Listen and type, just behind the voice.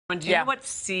Do you know what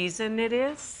season it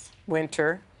is?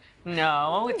 Winter.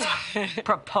 No, it's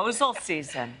proposal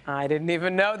season. I didn't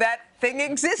even know that thing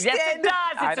existed. Yes, it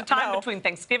does. It's a time between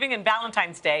Thanksgiving and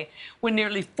Valentine's Day when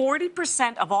nearly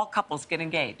 40% of all couples get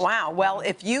engaged. Wow. Well,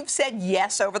 if you've said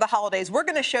yes over the holidays, we're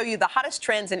going to show you the hottest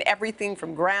trends in everything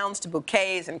from gowns to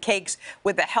bouquets and cakes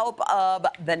with the help of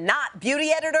the Knot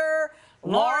beauty editor,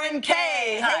 Lauren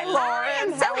Kay. Hey, Lauren.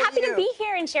 I'm so happy to be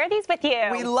here and share these with you.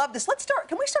 We love this. Let's start.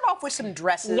 Can we start off with some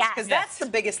dresses? Yes. Because that's the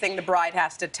biggest thing the bride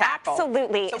has to tackle.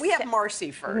 Absolutely. So we have Marcy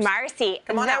first. Marcy.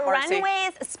 Come on out, Marcy. The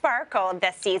runways sparkled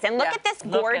this season. Look at this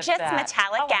gorgeous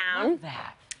metallic gown. I love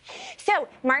that. So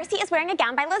Marcy is wearing a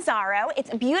gown by Lazaro.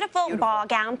 It's a beautiful ball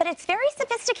gown, but it's very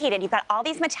sophisticated. You've got all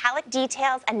these metallic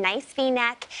details, a nice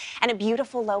V-neck, and a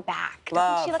beautiful low back.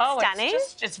 Doesn't she look stunning?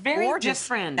 It's very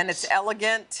different. And it's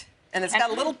elegant. And it's got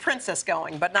a little princess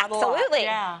going, but not a lot. Absolutely.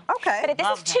 Yeah. Okay. But if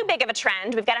this is too big of a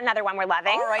trend, we've got another one we're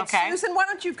loving. All right, Susan, why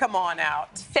don't you come on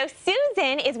out? So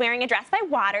Susan is wearing a dress by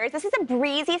Waters. This is a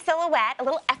breezy silhouette, a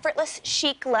little effortless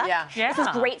chic look. Yeah. This is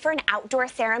great for an outdoor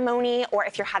ceremony or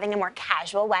if you're having a more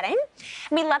casual wedding.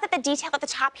 And we love that the detail at the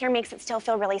top here makes it still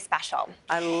feel really special.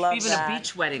 I love Even that. a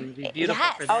beach wedding would be beautiful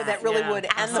for that. Oh, that really would.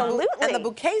 Absolutely. And the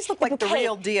bouquets look like the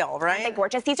real deal, right? They're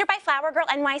gorgeous. These are by Flower Girl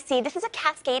NYC. This is a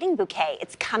cascading bouquet.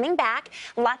 It's coming back.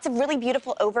 Lots of really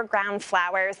beautiful overground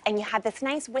flowers, and you have this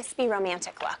nice wispy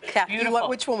romantic look. Kath,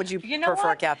 which one would you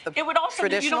prefer, Kath? It would also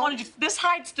be, you don't want to. This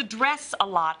hides the dress a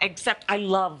lot, except I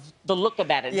love the look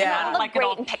of it. Yeah, I don't like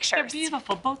great in pictures. They're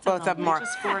beautiful, both of them are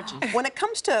just gorgeous. When it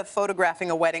comes to photographing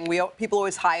a wedding, people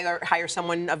always hire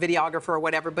someone, a videographer or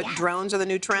whatever. But drones are the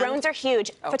new trend. Drones are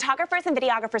huge. Photographers and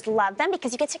videographers love them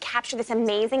because you get to capture this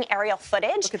amazing aerial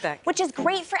footage, look at that, which is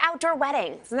great for outdoor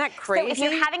weddings. Isn't that crazy? So if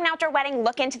you're having an outdoor wedding,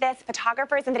 look into this.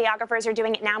 Photographers and videographers are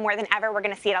doing it now more than ever. We're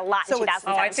going to see it a lot in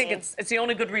 2017. I think it's the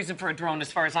only good reason for a drone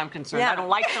as far as I'm concerned. I don't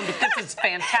like them, but this is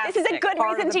fantastic. This is a good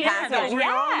reason to use them. Your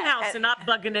own house and not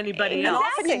bugging anybody else.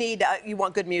 And often you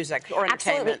want good music or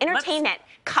entertainment. Absolutely. Entertainment.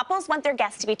 Couples want their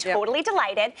guests to be totally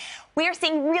delighted. We are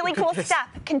seeing really cool stuff.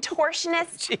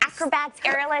 Contortionists, acrobats,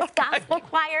 aerialists, gospel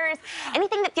choirs.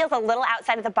 Anything that feels a little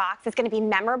outside of the box is going to be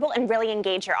memorable and really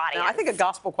engage your audience. Now, I think a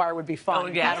gospel choir would be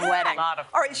fun at a wedding.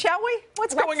 All right, shall we?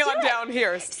 What's going on down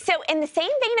here? So in the same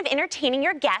vein of entertaining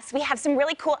your guests, we have some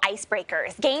really cool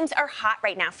icebreakers. Games are hot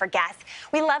right now for guests.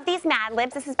 We love these Mad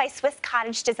Libs. This is by Swiss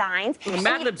Cottage Designs.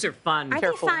 Mad Libs are fun. Aren't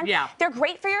they fun? Yeah. They're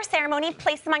great for your ceremony.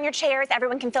 Place them on your chairs.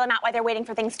 Everyone can fill them out while they're waiting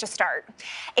for things to start.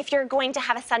 If you're going to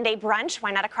have a Sunday brunch,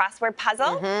 why not a crossword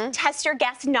puzzle? Test your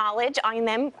guests' knowledge on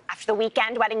them after the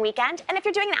weekend, wedding weekend. And if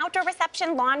you're doing an outdoor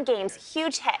reception, lawn games,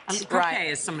 huge hit. Croquet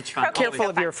is so much fun. Careful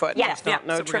of your foot. Yes. No so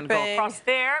we're tripping. going to go across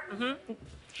there.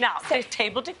 Now,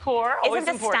 table decor, always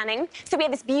Isn't this stunning? So we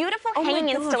have this beautiful hanging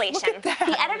installation. Look at that.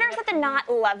 The editors at the Knot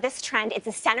love this trend. It's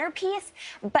a centerpiece,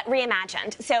 but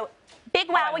reimagined. So big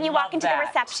wow when you walk into the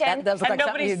reception. That does look like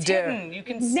something you do. Hidden. You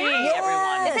can see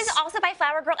everyone. This is also by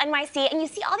Flower Girl NYC, and you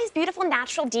see all these beautiful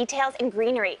natural details in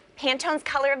greenery. Pantone's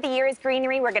color of the year is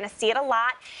greenery. We're going to see it a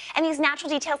lot. And these natural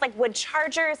details like wood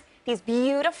chargers, these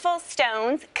beautiful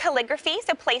stones, calligraphy,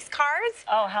 so place cards,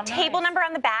 table number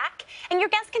on the back, and your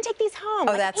guests can take these home.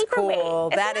 Oh, that's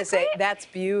cool. That's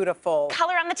beautiful.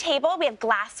 Color on the table. We have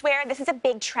glassware. This is a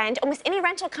big trend. Almost any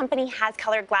rental company has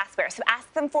colored glassware, so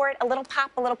ask them for it. A little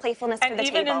pop, a little playfulness for the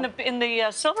table. And even in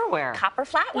the silverware. Copper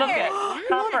flatware. Look at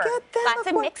Look at that. Lots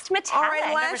of mixed metallic. All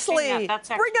right, lastly,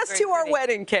 bring us to our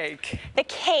wedding cake. The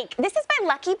cake. This is by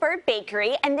Lucky Bird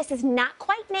Bakery, and this is not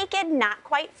quite naked, not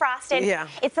quite frosted. Yeah.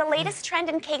 It's the latest trend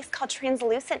in cakes called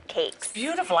translucent cakes.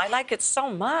 Beautiful. I like it so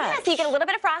much. Yeah, so you get a little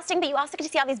bit of frosting, but you also get to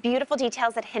see all these beautiful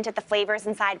details that hint at the flavors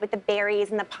inside with the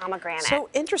berries and the pomegranate. So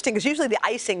interesting, because usually the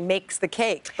icing makes the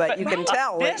cake, but you can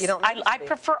tell that you don't. I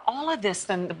prefer all of this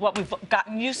than what we've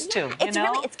gotten used to.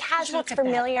 It's casual, it's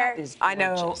familiar. I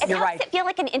know. It You're helps right. it feel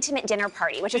like an intimate dinner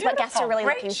party, which is what guests are really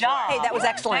looking for. Hey, that was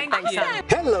excellent. Thanks, son.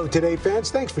 Hello, Today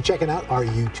fans. Thanks for checking out our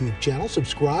YouTube channel.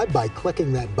 Subscribe by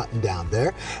clicking that button down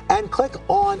there and click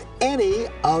on any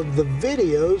of the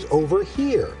videos over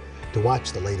here to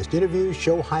watch the latest interviews,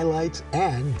 show highlights,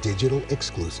 and digital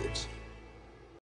exclusives.